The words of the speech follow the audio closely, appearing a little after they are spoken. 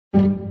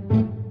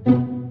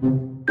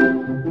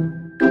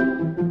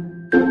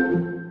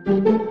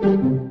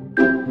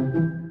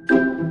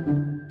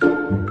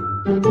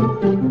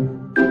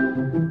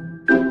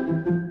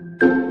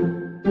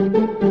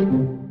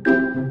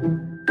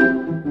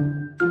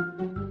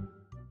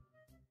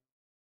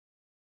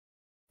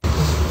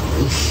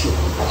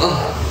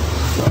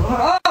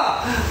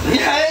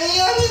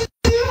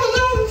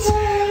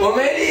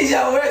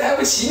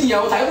起你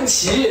啊，我抬不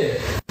起。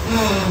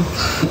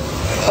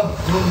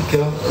给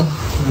了，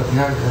你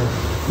看，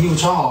衣服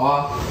穿好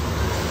啊，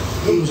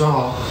衣服穿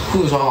好，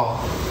裤子穿好。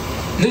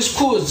那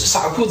裤子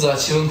啥裤子啊？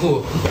七分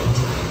裤。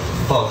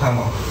不好看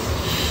吗？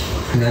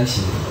很难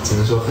皮，只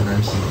能说很难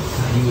皮。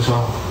衣服穿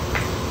好。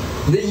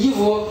你的衣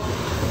服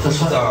都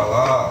穿咋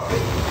了？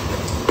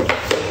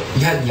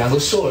你看你呀，都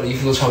瘦了，衣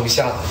服都穿不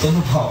下了。真的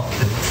吗？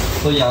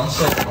都阳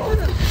寿了。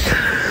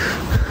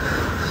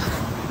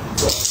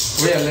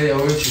我也累啊，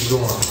我也举不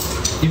动了。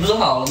你不是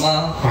好了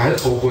吗？我还是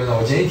头昏啊！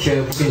我今天一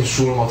天不跟你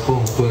说了吗？头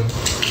很昏。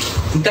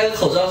你戴个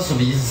口罩是什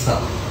么意思啊？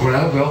我们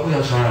两个不要互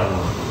相传染了。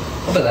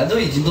我本来都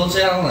已经都这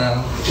样了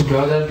呀。就不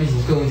要在病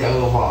情更加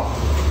恶化。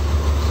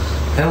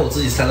还有我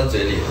自己塞到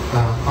嘴里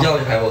啊！药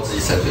还有我自己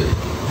塞嘴里。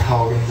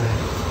好，我给你塞。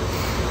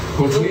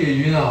我头也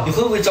晕啊！你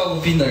会不会照顾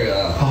病的人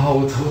啊？啊，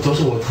我头都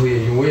是我头也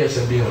晕，我也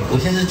生病了。我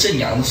现在是正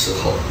阳的时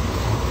候。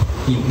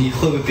你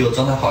会不会比我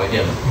状态好一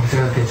点？我现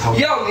在可以差不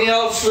多。药你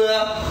要吃，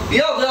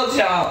药都要抢，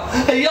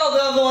药都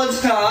要跟我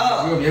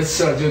抢。就别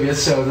吃了，就别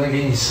吃了，我真的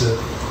给你吃。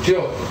就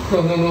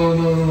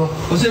no。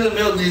我现在没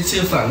有力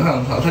气反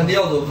抗他，他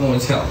药都跟我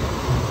抢。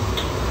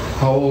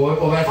好，我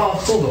把你放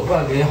送走，不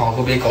然给你好像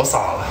都被搞傻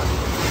了。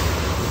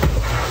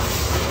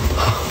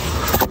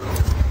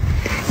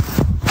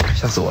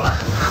吓死我了。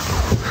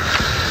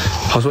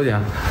好说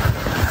点。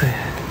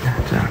哎，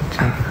这样。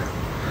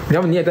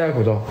要不你也戴个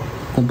口罩？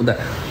我不戴。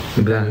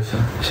你不戴就行。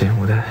行，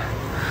我戴。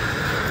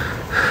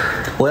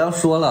我要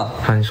说了。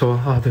啊，你说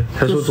啊，对，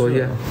他说昨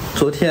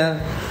天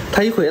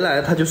他一回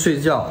来他就睡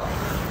觉，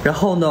然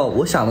后呢，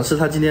我想的是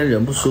他今天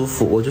人不舒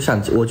服，我就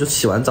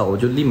洗完澡，我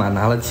就立马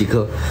拿了几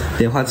个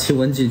莲花清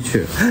瘟进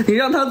去。你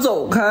让他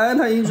走开，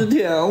他一直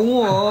舔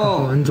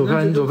我。你走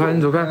开。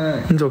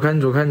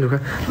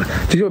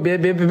就别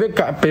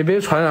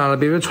传染了，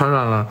别传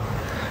染了。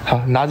好，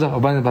拿着，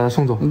我帮你把他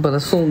送走。你把他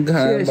送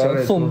开，把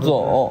他送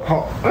走。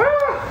好啊，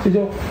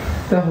舅，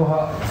待会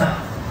儿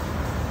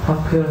好，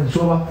可以了，你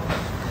说吧。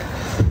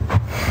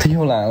他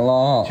又来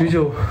了。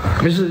舅，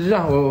没事，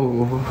让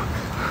我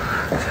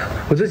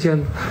之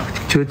前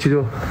舅，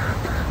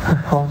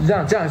好，这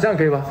样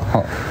可以吧？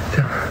好，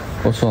这样，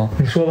我说，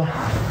你说吧，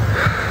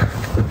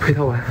陪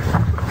他玩。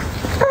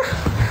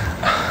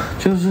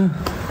就是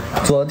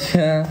昨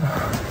天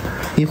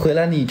你回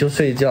来你就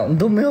睡觉，你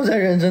都没有在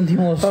认真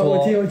听我说。啊，我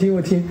听，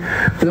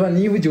对吧？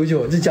你衣服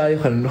久，这家里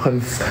很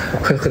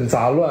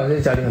杂乱，这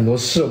家里很多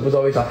事，不知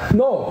道为啥。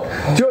No，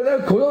 就那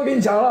口罩给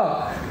你抢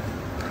了，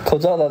口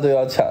罩他都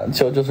要抢，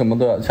就什么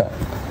都要抢。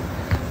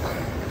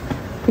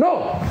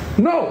No。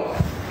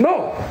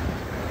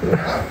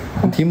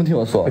你听不听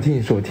我说？我听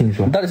你说。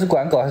你到底是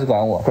管狗还是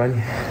管我？管你。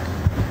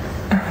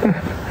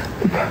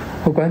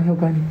我管你。